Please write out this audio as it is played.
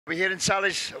We're here in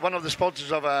Salis, one of the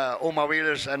sponsors of Oma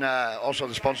Wheelers and also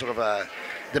the sponsor of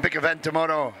the big event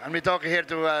tomorrow. And we're talking here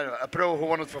to a pro who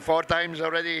won it for 4 times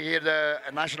already here, the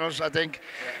Nationals, I think.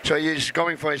 Yeah. So he's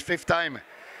going for his 5th time.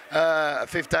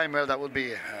 5th time, well, that would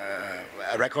be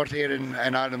a record here in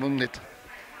Ireland, wouldn't it?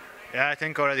 Yeah, I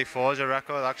think already 4 is a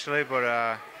record actually, but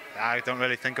I don't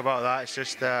really think about that. It's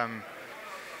just,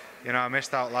 you know, I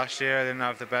missed out last year. I didn't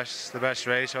have the best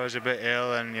race. I was a bit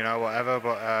ill and, you know, whatever.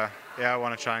 But yeah, I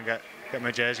want to try and get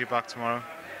my jersey back tomorrow.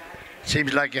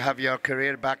 Seems like you have your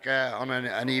career back on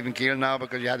an even keel now,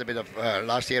 because you had a bit of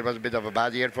last year was a bit of a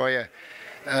bad year for you,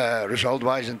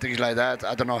 result-wise and things like that.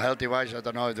 I don't know, healthy-wise, I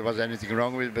don't know if there was anything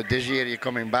wrong with it. But this year you're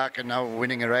coming back and now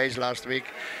winning a race last week.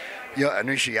 Yeah, an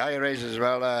UCI race as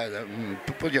well.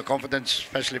 Put your confidence,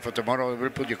 especially for tomorrow, will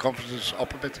put your confidence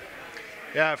up a bit.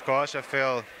 Yeah, of course. I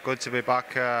feel good to be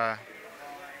back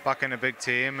in a big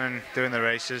team and doing the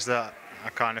races that I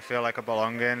kind of feel like I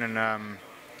belong in. And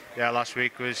yeah, last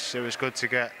week it was good to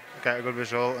get a good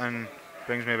result, and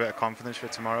brings me a bit of confidence for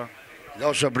tomorrow. It's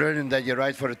also brilliant that you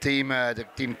ride for a team, the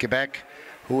Team Quebec,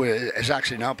 who is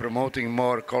actually now promoting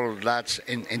more coloured lads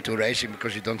into racing,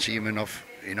 because you don't see them enough.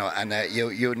 You know, and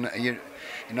you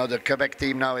know, the Quebec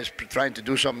team now is trying to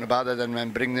do something about it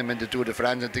and bring them into Tour de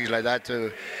France and things like that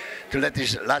to let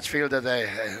these lads feel that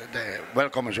they're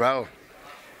welcome as well.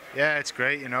 Yeah, it's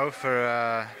great, you know,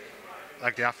 for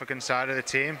like the African side of the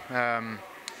team.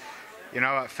 You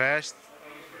know, at first,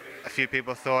 a few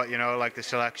people thought, you know, like the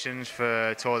selections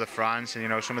for Tour de France and, you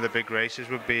know, some of the big races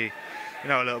would be, you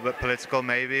know, a little bit political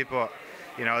maybe, but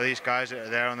you know, these guys that are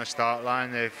there on the start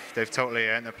line, they've totally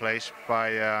earned their place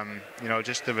by you know,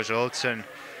 just the results, and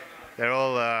they're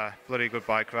all bloody good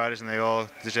bike riders, and they all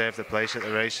deserve the place at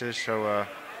the races. So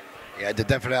yeah, they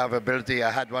definitely have ability. I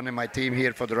had one in my team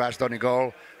here for the Ras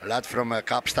Donegal, a lad from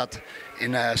Kaapstad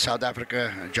in South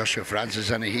Africa, Joshua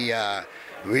Francis, and he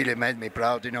really made me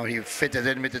proud. You know, he fitted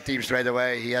in with the team straight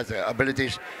away. He has the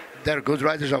abilities. They're good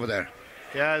riders over there.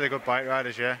 Yeah, they're good bike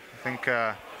riders. Yeah, I think.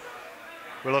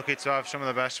 We're lucky to have some of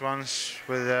the best ones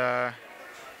with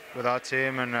our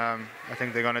team, and I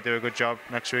think they're going to do a good job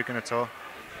next week in the Tour.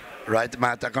 Right,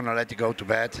 Matt, I'm going to let you go to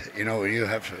bed. You know, you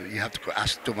have to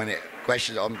ask too many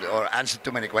questions or answer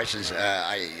too many questions.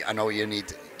 I know you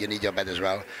need your bed as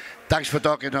well. Thanks for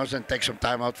talking to us and take some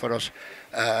time out for us.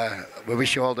 We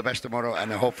wish you all the best tomorrow,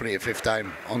 and hopefully a 5th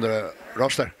time on the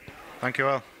roster. Thank you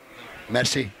all.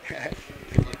 Merci.